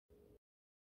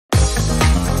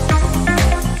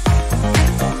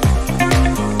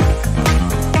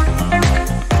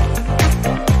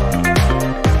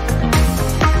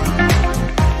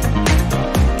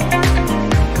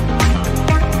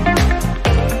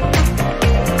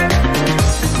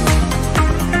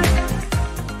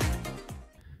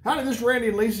it's Randy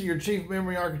and Lisa, your chief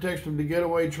memory architects from the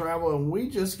Getaway Travel, and we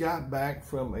just got back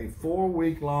from a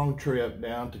 4-week-long trip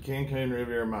down to Cancun,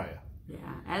 Riviera Maya. Yeah,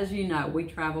 as you know, we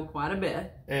travel quite a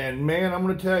bit. And man, I'm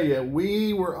going to tell you,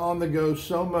 we were on the go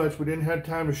so much, we didn't have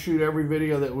time to shoot every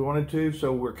video that we wanted to,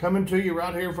 so we're coming to you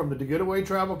right here from the Getaway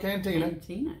Travel Cantina.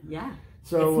 Cantina, yeah.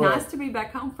 So it's nice to be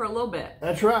back home for a little bit.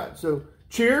 That's right. So,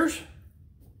 cheers.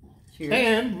 Cheers.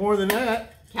 And more than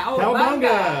that,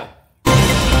 Cowabunga.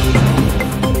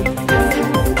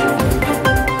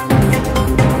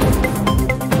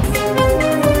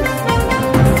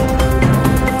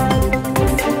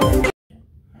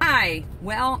 Hi,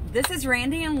 well, this is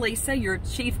Randy and Lisa, your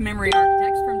chief memory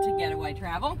architects from Getaway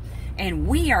Travel, and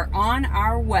we are on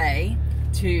our way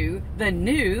to the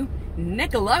new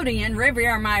Nickelodeon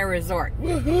Riviera Maya Resort.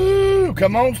 Woohoo!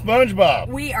 Come on, SpongeBob.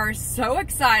 We are so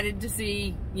excited to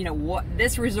see, what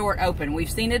this resort open.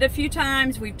 We've seen it a few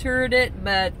times, we've toured it,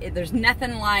 but there's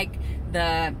nothing like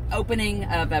the opening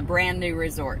of a brand new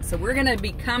resort. So we're gonna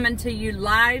be coming to you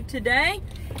live today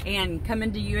and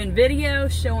coming to you in video,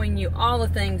 showing you all the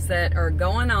things that are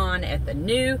going on at the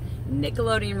new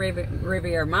Nickelodeon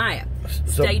Riviera Maya.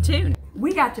 Stay tuned.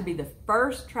 We got to be the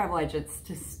first travel agents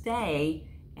to stay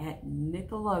at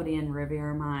Nickelodeon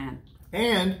Riviera Maya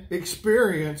and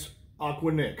experience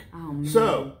Aqua Nick. Oh, man.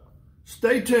 So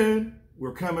stay tuned.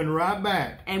 We're coming right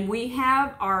back. And we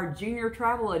have our junior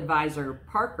travel advisor,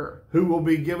 Parker, who will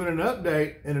be giving an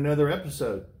update in another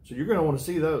episode. So you're going to want to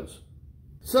see those.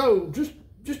 So just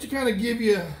to kind of give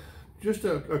you just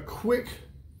a quick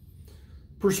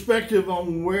perspective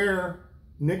on where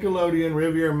Nickelodeon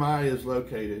Riviera Maya is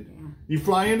located. Yeah. You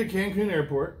fly into Cancun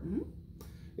Airport. Mm-hmm.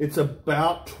 It's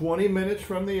about 20 minutes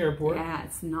from the airport. Yeah,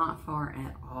 it's not far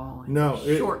at all. It's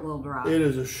a short little drive. It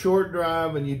is a short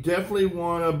drive, and you definitely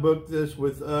want to book this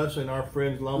with us and our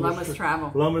friends Lomas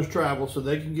Travel. Lomas Travel, so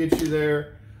they can get you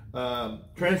there.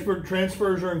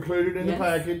 Transfers are included in the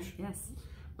package. Yes.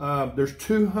 There's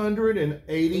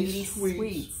 280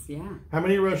 suites. Yeah. How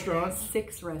many restaurants?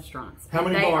 6 restaurants. How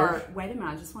many bars? Wait a minute,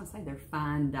 I just want to say they're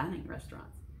fine dining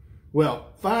restaurants. Well,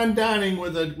 fine dining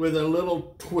with a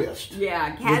little twist.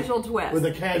 Yeah, casual twist. With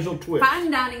a casual twist.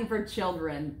 Fine dining for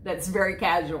children that's very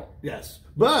casual. Yes,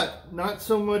 but not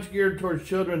so much geared towards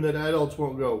children that adults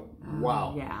won't go,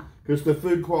 wow. Yeah. Because the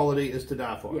food quality is to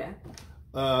die for. Yeah.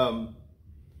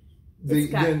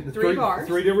 It's got 3 bars.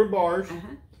 3 different bars.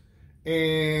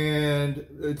 And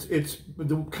it's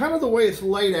kind of the way it's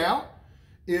laid out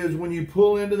is when you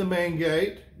pull into the main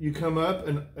gate, you come up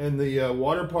and the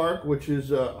water park, which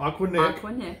is Aqua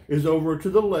Nick, is over to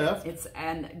the left.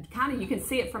 And kind of you can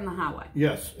see it from the highway.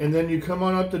 Yes, and then you come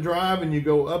on up the drive and you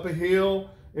go up a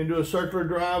hill into a circular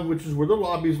drive, which is where the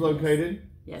lobby is located.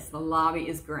 Yes, the lobby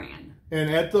is grand. And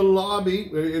at the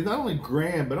lobby, it's not only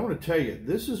grand, but I want to tell you,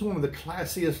 this is one of the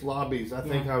classiest lobbies I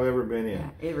think I've ever been in. Yeah,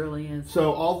 it really is.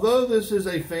 So although this is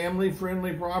a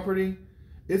family-friendly property,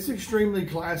 it's extremely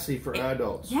classy for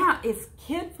adults. Yeah, it's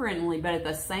kid-friendly, but at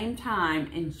the same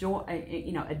time,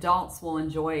 adults will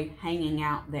enjoy hanging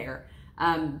out there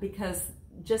because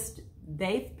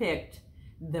they've picked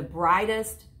the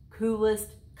brightest,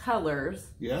 coolest colors.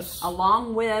 Yes.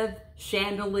 Along with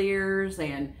chandeliers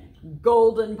and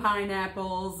golden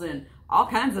pineapples and all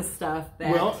kinds of stuff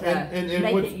that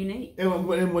make it unique.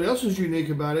 And what else is unique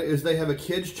about it is they have a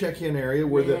kids check-in area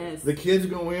where the kids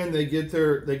go in, they get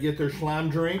their slime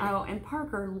drink. Oh, and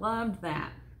Parker loved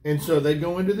that. And so they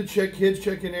go into the kids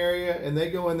check-in area and they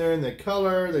go in there and they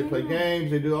color, they play games,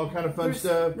 they do all kind of fun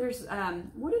stuff. There's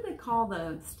what do they call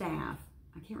the staff?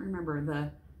 I can't remember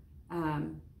the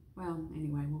well,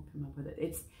 anyway, we'll come up with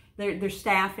it. There's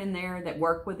staff in there that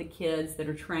work with the kids, that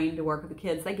are trained to work with the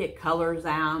kids. They get colors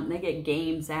out, and they get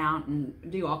games out, and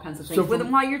do all kinds of things with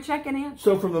them while you're checking in.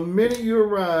 So from the minute you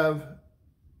arrive,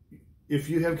 if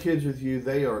you have kids with you,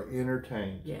 they are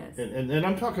entertained. Yes. And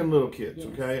I'm talking little kids,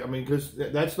 okay? I mean, because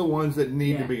that's the ones that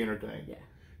need to be entertained. Yeah.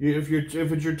 If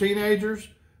it's your teenagers,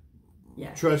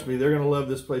 trust me, they're going to love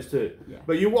this place too. Yeah.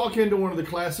 But you walk into one of the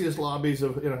classiest lobbies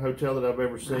in a hotel that I've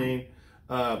ever seen.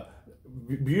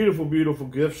 Beautiful, beautiful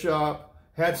gift shop.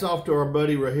 Hats off to our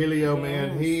buddy Rogelio,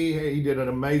 man. He did an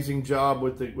amazing job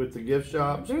with the gift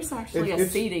shop. There's actually a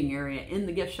seating area in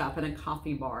the gift shop and a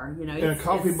coffee bar. A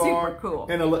coffee bar, super cool.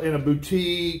 And a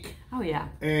boutique. Oh yeah.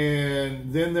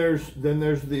 And then there's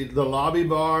the lobby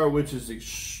bar, which is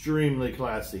extremely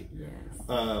classy. Yes.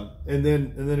 And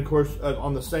then of course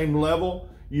on the same level,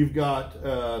 you've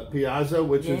got Piazza,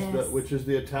 which is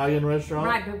the Italian restaurant.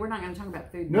 Right, but we're not going to talk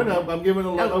about food. No, I'm giving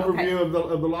an overview of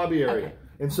the lobby area. Okay.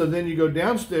 And so then you go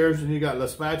downstairs and you got La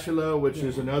Spatula, which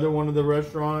is another one of the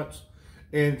restaurants.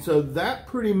 And so that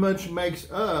pretty much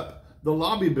makes up the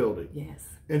lobby building. Yes.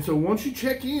 And so once you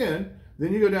check in,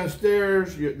 then you go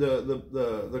downstairs.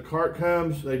 The cart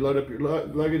comes. They load up your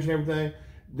luggage and everything.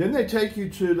 Then they take you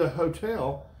to the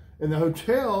hotel, and the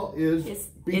hotel is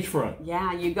beachfront.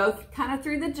 Yeah, you go kind of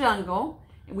through the jungle.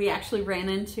 We actually ran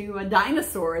into a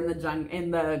dinosaur in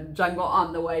the jungle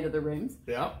on the way to the rooms.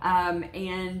 Yeah.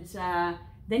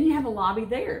 Then you have a lobby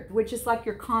there, which is like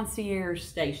your concierge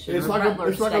station. It's like a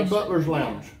butler's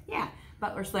lounge. Yeah,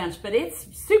 butler's lounge, but it's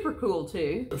super cool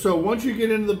too. So once you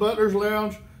get into the butler's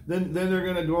lounge, then they're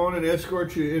going to go on and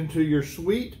escort you into your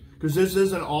suite, because this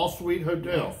is an all-suite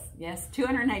hotel. Yes,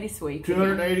 280 suites.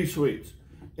 280 suites,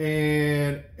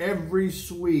 and every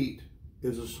suite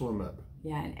is a swim up.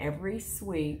 Yeah, and every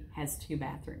suite has 2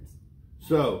 bathrooms.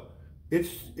 So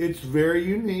it's very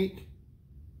unique,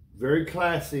 very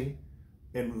classy,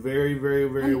 and very, very,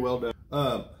 very well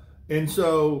done. And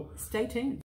so stay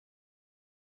tuned.